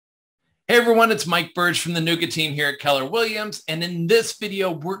Hey everyone, it's Mike Burge from the Chattanooga team here at Keller Williams. And in this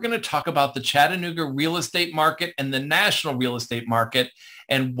video, we're going to talk about the Chattanooga real estate market and the national real estate market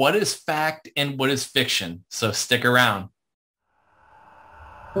and what is fact and what is fiction. So stick around.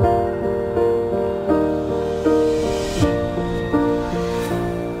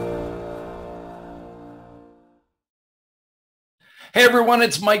 Hey everyone,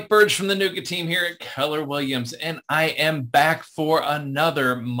 it's Mike Burge from the Chattanooga team here at Keller Williams, and I am back for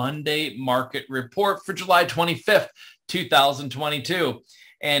another Monday market report for July 25th, 2022.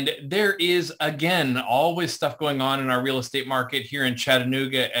 And there is, again, always stuff going on in our real estate market here in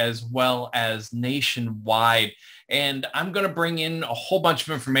Chattanooga as well as nationwide. And I'm going to bring in a whole bunch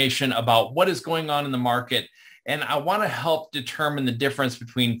of information about what is going on in the market. And I want to help determine the difference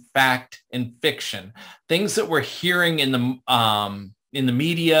between fact and fiction. Things that we're hearing in the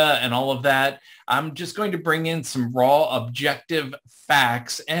media and all of that. I'm just going to bring in some raw, objective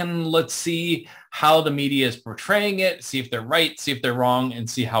facts, and let's see how the media is portraying it, see if they're right, see if they're wrong, and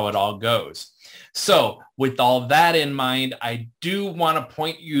see how it all goes. So with all that in mind, I do want to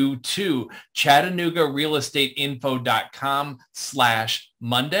point you to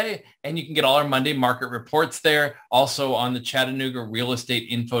ChattanoogaRealEstateInfo.com/Monday, and you can get all our Monday market reports there. Also on the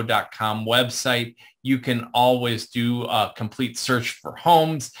ChattanoogaRealEstateInfo.com website, you can always do a complete search for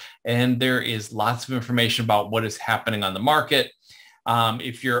homes, and there is lots of information about what is happening on the market.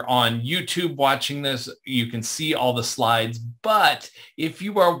 If you're on YouTube watching this, you can see all the slides. But if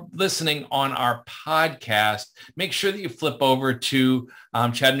you are listening on our podcast, make sure that you flip over to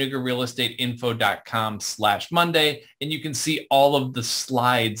ChattanoogaRealEstateInfo.com/Monday, and you can see all of the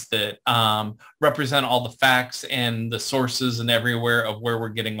slides that represent all the facts and the sources and everywhere of where we're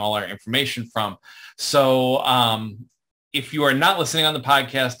getting all our information from. So if you are not listening on the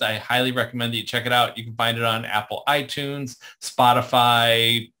podcast, I highly recommend that you check it out. You can find it on Apple iTunes,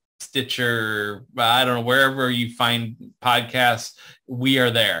 Spotify, Stitcher, I don't know, wherever you find podcasts, we are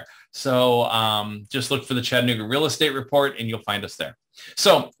there. So just look for the Chattanooga Real Estate Report and you'll find us there.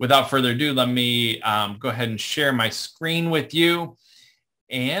 So without further ado, let me go ahead and share my screen with you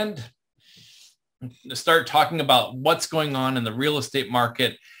and start talking about what's going on in the real estate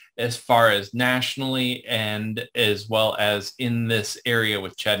market as far as nationally and as well as in this area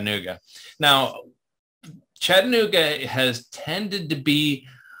with Chattanooga. Now, Chattanooga has tended to be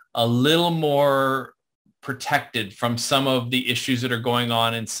a little more protected from some of the issues that are going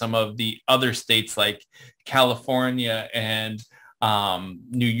on in some of the other states like California and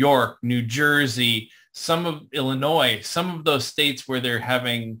New York, New Jersey, some of Illinois, some of those states where they're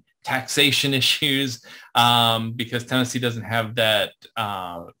having taxation issues because Tennessee doesn't have that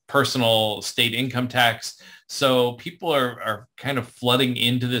personal state income tax. So people are kind of flooding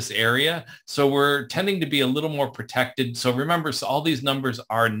into this area. So we're tending to be a little more protected. So remember, so all these numbers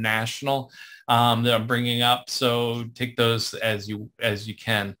are national that I'm bringing up. So take those as you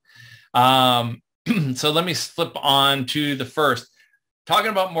can. So let me flip on to the first. Talking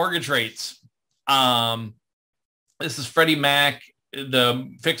about mortgage rates. This is Freddie Mac. The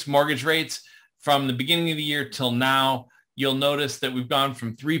fixed mortgage rates from the beginning of the year till now, you'll notice that we've gone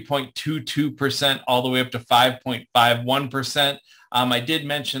from 3.22% all the way up to 5.51%. I did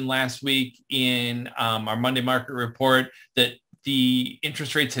mention last week in our Monday market report that the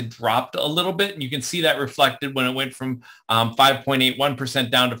interest rates had dropped a little bit, and you can see that reflected when it went from 5.81%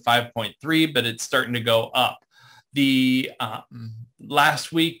 down to 5.3%, but it's starting to go up.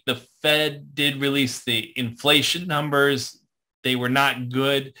 Last week, the Fed did release the inflation numbers. They were not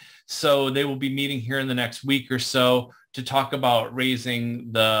good. So they will be meeting here in the next week or so to talk about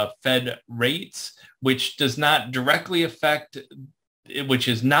raising the Fed rates, which does not directly affect, which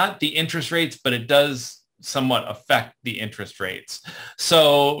is not the interest rates, but it does somewhat affect the interest rates.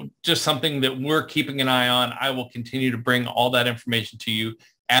 So just something that we're keeping an eye on. I will continue to bring all that information to you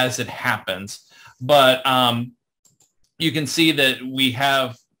as it happens. But you can see that we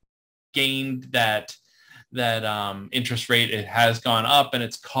have gained that interest rate. It has gone up, and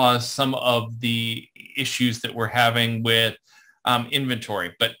it's caused some of the issues that we're having with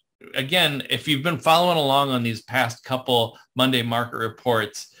inventory. But again, if you've been following along on these past couple Monday market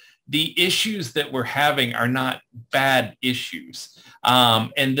reports, the issues that we're having are not bad issues.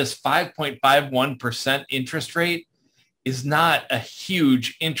 And this 5.51% interest rate is not a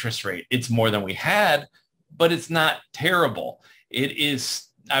huge interest rate. It's more than we had, but it's not terrible. It is.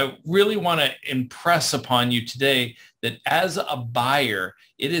 I really want to impress upon you today that as a buyer,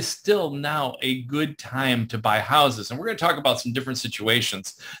 it is still now a good time to buy houses. And we're going to talk about some different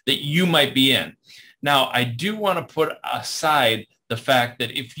situations that you might be in. Now, I do want to put aside the fact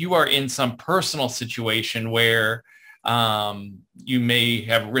that if you are in some personal situation where You may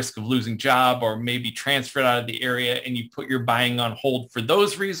have a risk of losing job or maybe transferred out of the area and you put your buying on hold for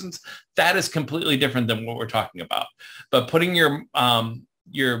those reasons. That is completely different than what we're talking about. But putting your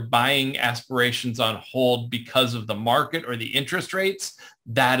buying aspirations on hold because of the market or the interest rates,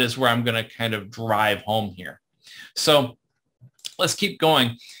 that is where I'm going to kind of drive home here. So let's keep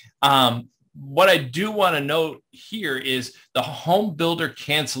going. What I do want to note here is the home builder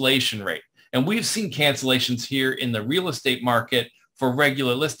cancellation rate. And we've seen cancellations here in the real estate market for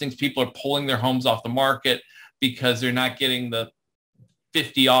regular listings. People are pulling their homes off the market because they're not getting the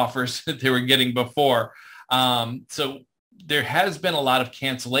 50 offers that they were getting before. So there has been a lot of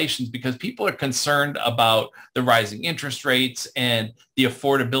cancellations because people are concerned about the rising interest rates and the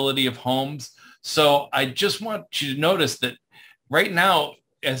affordability of homes. So I just want you to notice that right now,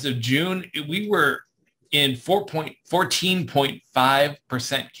 as of June, we were in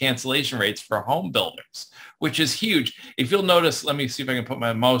 14.5% cancellation rates for home builders, which is huge. If you'll notice, let me see if I can put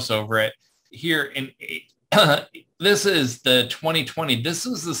my mouse over it here. This is the 2020. This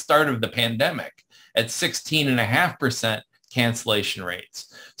is the start of the pandemic at 16.5% cancellation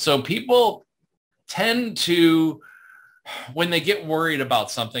rates. So people tend to, when they get worried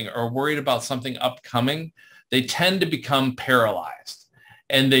about something or worried about something upcoming, they tend to become paralyzed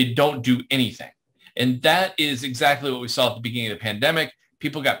and they don't do anything. And that is exactly what we saw at the beginning of the pandemic.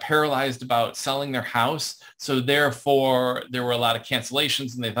 People got paralyzed about selling their house. So therefore, there were a lot of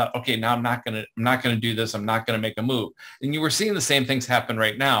cancellations and they thought, okay, now I'm not going to do this. I'm not going to make a move. And you were seeing the same things happen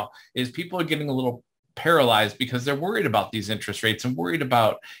right now is people are getting a little paralyzed because they're worried about these interest rates and worried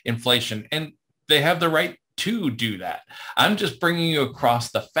about inflation. And they have the right to do that. I'm just bringing you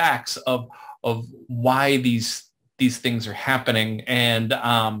across the facts of why these things are happening. And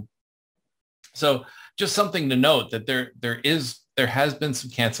so just something to note that there has been some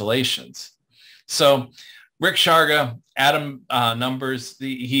cancellations. So Rick Sharga, Adam Numbers,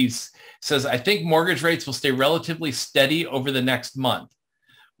 he says, I think mortgage rates will stay relatively steady over the next month,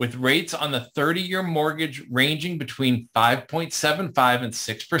 with rates on the 30-year mortgage ranging between 5.75 and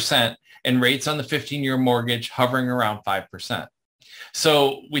 6%, and rates on the 15-year mortgage hovering around 5%.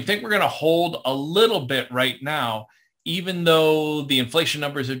 So we think we're going to hold a little bit right now, even though the inflation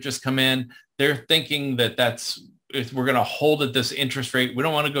numbers have just come in. They're thinking that if we're going to hold at this interest rate. We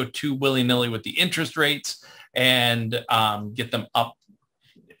don't want to go too willy-nilly with the interest rates and get them up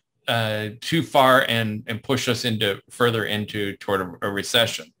too far and push us further toward a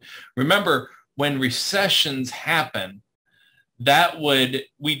recession. Remember, when recessions happen, I want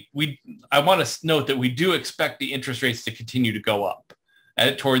to note that we do expect the interest rates to continue to go up.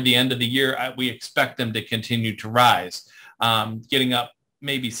 Toward the end of the year, we expect them to continue to rise, getting up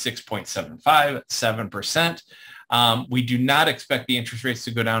maybe 6.75, 7%. We do not expect the interest rates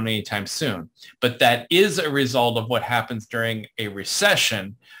to go down anytime soon, but that is a result of what happens during a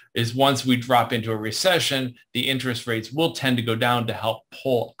recession. Is once we drop into a recession, the interest rates will tend to go down to help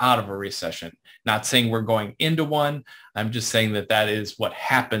pull out of a recession. Not saying we're going into one. I'm just saying that is what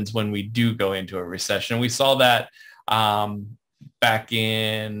happens when we do go into a recession. We saw that back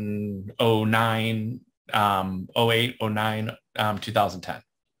in 09, 08, 09, 2010.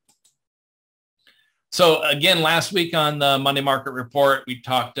 So again, last week on the Monday Market Report, we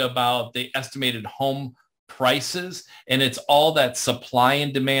talked about the estimated home prices, and it's all that supply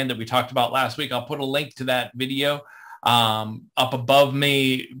and demand that we talked about last week. I'll put a link to that video up above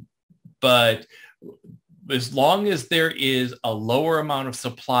me, but as long as there is a lower amount of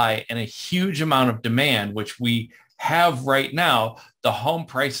supply and a huge amount of demand, which we have right now, the home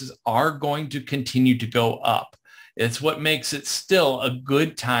prices are going to continue to go up. It's what makes it still a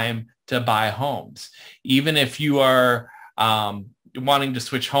good time to buy homes. Even if you are wanting to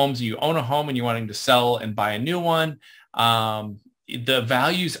switch homes, you own a home and you're wanting to sell and buy a new one, the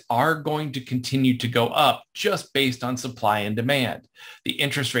values are going to continue to go up just based on supply and demand. The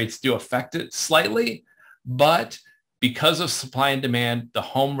interest rates do affect it slightly, but because of supply and demand, the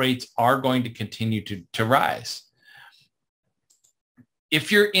home rates are going to continue to rise.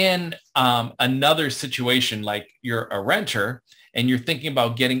 If you're in another situation, like you're a renter and you're thinking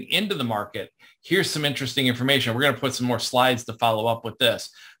about getting into the market, here's some interesting information. We're going to put some more slides to follow up with this.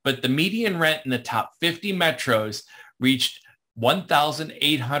 But the median rent in the top 50 metros reached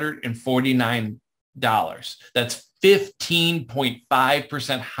 $1,849. That's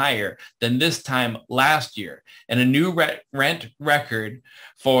 15.5% higher than this time last year, and a new rent record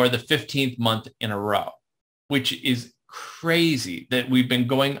for the 15th month in a row, which is crazy that we've been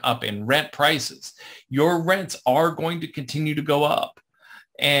going up in rent prices. Your rents are going to continue to go up.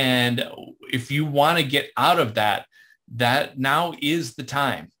 And if you want to get out of that, that now is the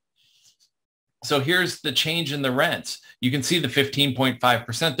time. So here's the change in the rents. You can see the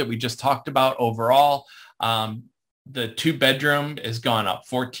 15.5% that we just talked about overall. The 2-bedroom has gone up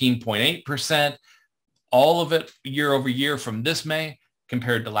 14.8%. All of it year over year from this May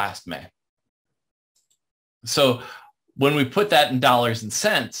compared to last May. So when we put that in dollars and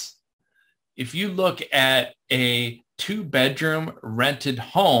cents, if you look at a 2-bedroom rented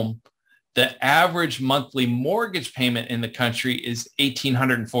home, the average monthly mortgage payment in the country is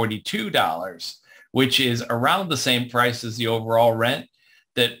 $1,842, which is around the same price as the overall rent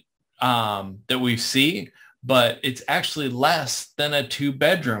that we see, but it's actually less than a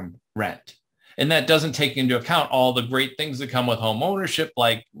 2-bedroom rent. And that doesn't take into account all the great things that come with home ownership,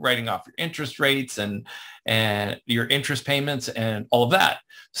 like writing off your interest rates and your interest payments and all of that.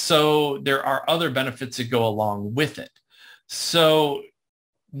 So there are other benefits that go along with it. So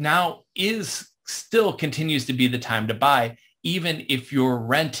now still continues to be the time to buy, even if you're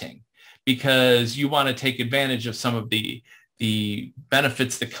renting, because you want to take advantage of some of the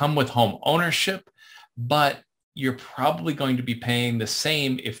benefits that come with home ownership, but you're probably going to be paying the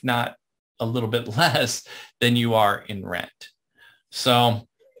same, if not a little bit less than you are in rent. So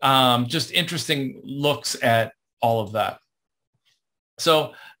just interesting looks at all of that.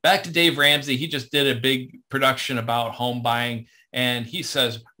 So back to Dave Ramsey. He just did a big production about home buying. And he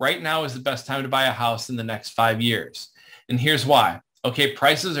says, right now is the best time to buy a house in the next 5 years. And here's why. Okay,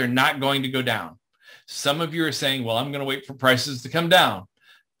 prices are not going to go down. Some of you are saying, well, I'm going to wait for prices to come down.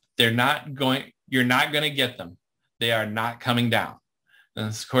 You're not going to get them. They are not coming down. And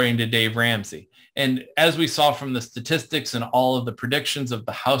that's according to Dave Ramsey. And as we saw from the statistics and all of the predictions of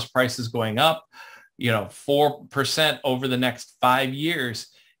the house prices going up, 4% over the next 5 years,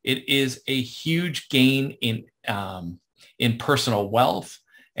 it is a huge gain in personal wealth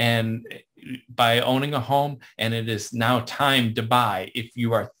and by owning a home. And it is now time to buy. If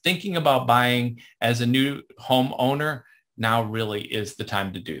you are thinking about buying as a new home owner, now really is the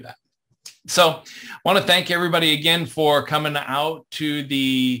time to do that. So I want to thank everybody again for coming out to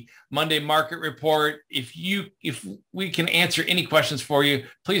the Monday Market Report. If we can answer any questions for you,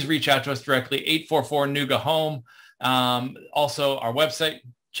 please reach out to us directly, 844-NUGA-HOME. Also our website,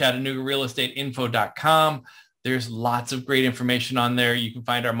 ChattanoogaRealEstateInfo.com. There's lots of great information on there. You can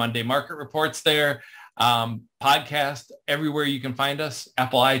find our Monday Market Reports there. Podcast everywhere you can find us,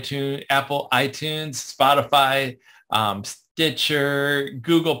 Apple iTunes, Spotify, Stitcher,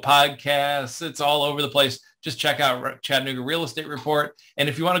 Google Podcasts. It's all over the place. Just check out Chattanooga Real Estate Report. And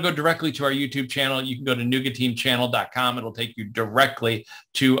if you want to go directly to our YouTube channel, you can go to NugaTeamChannel.com. It'll take you directly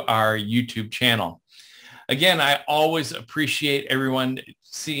to our YouTube channel. Again, I always appreciate everyone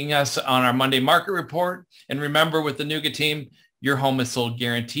seeing us on our Monday Market Report. And remember, with the Nuga team, your home is sold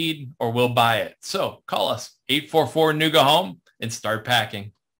guaranteed or we'll buy it. So call us, 844-NUGA-HOME, and start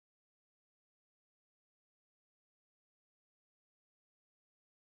packing.